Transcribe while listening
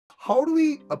how do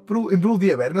we improve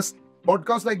the awareness?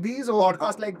 Podcasts like these, or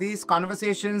Podcasts like these,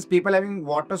 conversations, people having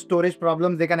water storage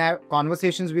problems, they can have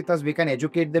conversations with us. We can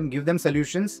educate them, give them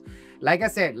solutions. Like I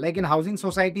said, like in housing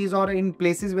societies or in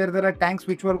places where there are tanks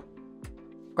which were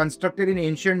constructed in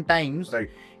ancient times, right?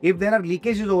 If there are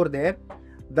leakages over there,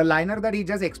 the liner that he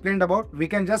just explained about, we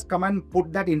can just come and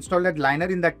install that liner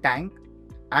in that tank,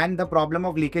 and the problem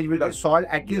of leakage will be solved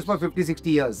at least for 50-60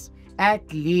 years.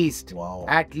 At least. Wow.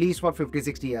 At least for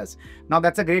 50-60 years. Now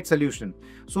that's a great solution.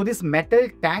 So these metal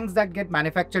tanks that get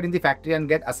manufactured in the factory and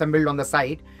get assembled on the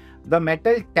site, the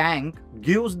metal tank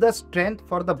gives the strength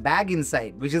for the bag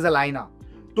inside, which is a liner,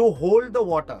 to hold the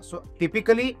water. So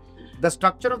typically the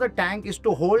structure of the tank is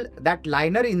to hold that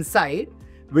liner inside,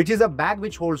 which is a bag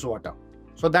which holds water.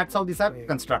 So that's how these are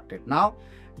constructed. Now,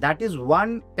 that is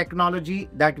one technology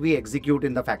that we execute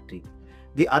in the factory.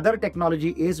 The other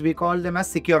technology is, we call them as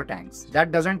secure tanks.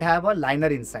 That doesn't have a liner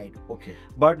inside. Okay.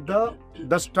 But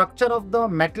the structure of the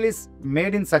metal is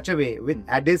made in such a way, with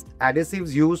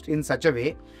adhesives used in such a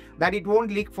way, that it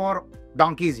won't leak for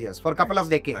donkey's years, for a couple of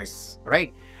decades.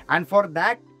 Right? And for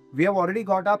that, we have already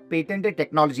got a patented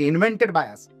technology invented by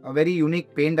us, a very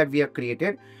unique paint that we have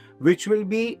created, which will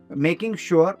be making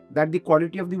sure that the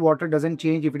quality of the water doesn't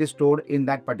change if it is stored in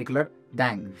that particular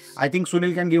tank. Yes. I think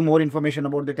Sunil can give more information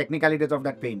about the technicalities of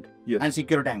that paint and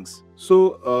secure tanks.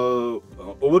 So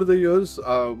over the years,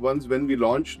 when we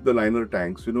launched the liner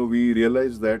tanks, we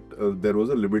realized that there was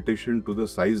a limitation to the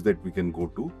size that we can go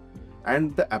to,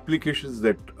 and the applications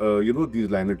that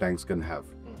these liner tanks can have.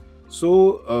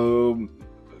 So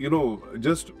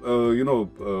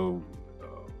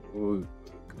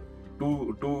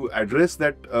to address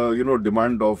that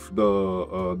demand of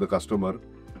the customer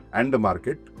and the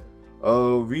market,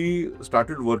 we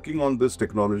started working on this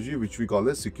technology which we call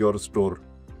a secure store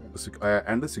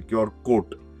and a secure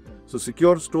coat. So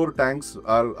secure store tanks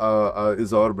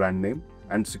is our brand name,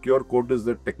 and secure coat is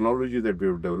the technology that we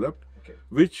have developed,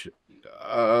 which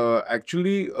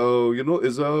actually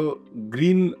is a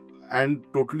green and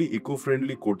totally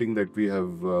eco-friendly coating that we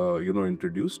have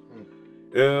introduced.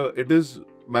 It is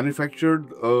manufactured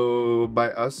by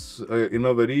us in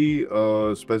a very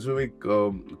specific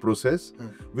process,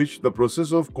 which the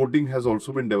process of coating has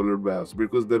also been developed by us,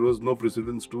 because there was no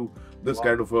precedence to this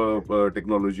kind of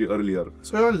technology earlier.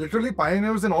 So you're literally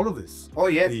pioneers in all of this. Oh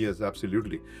yes. Yes,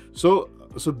 absolutely. So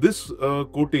this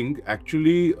coating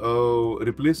actually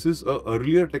replaces a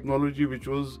earlier technology which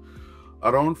was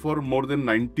around for more than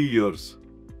 90 years.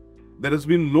 There has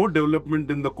been no development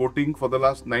in the coating for the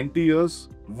last 90 years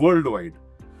worldwide.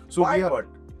 So why?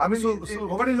 I mean,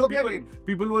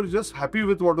 people were just happy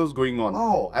with what was going on.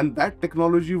 Oh. And that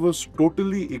technology was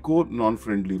totally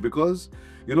eco-non-friendly, because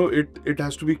it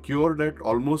has to be cured at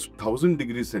almost 1000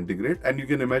 degrees centigrade, and you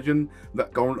can imagine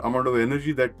the amount of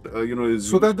energy that is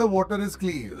so that the water is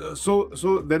clean. So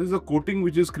there is a coating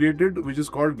which is created, which is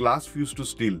called glass fused to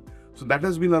steel. So that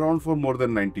has been around for more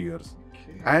than 90 years.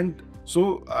 Okay. And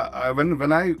so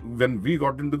when we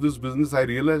got into this business, I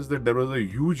realized that there was a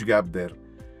huge gap there.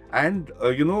 And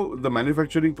the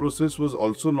manufacturing process was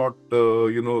also not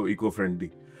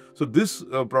eco-friendly. So this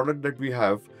product that we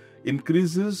have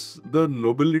increases the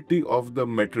nobility of the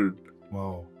metal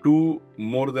to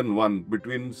more than 1,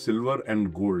 between silver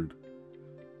and gold.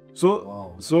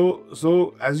 So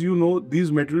so as you know,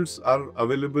 these metals are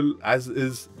available as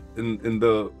is in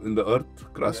the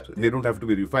earth crust. They don't have to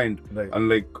be refined,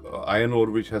 unlike iron ore,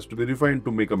 which has to be refined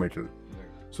to make a metal.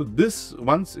 So this,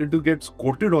 once it gets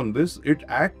coated on this, it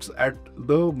acts at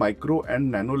the micro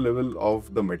and nano level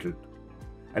of the metal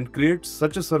and creates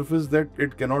such a surface that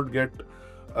it cannot get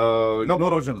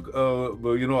corrosion.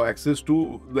 access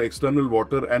to the external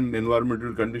water and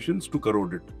environmental conditions to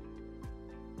corrode it.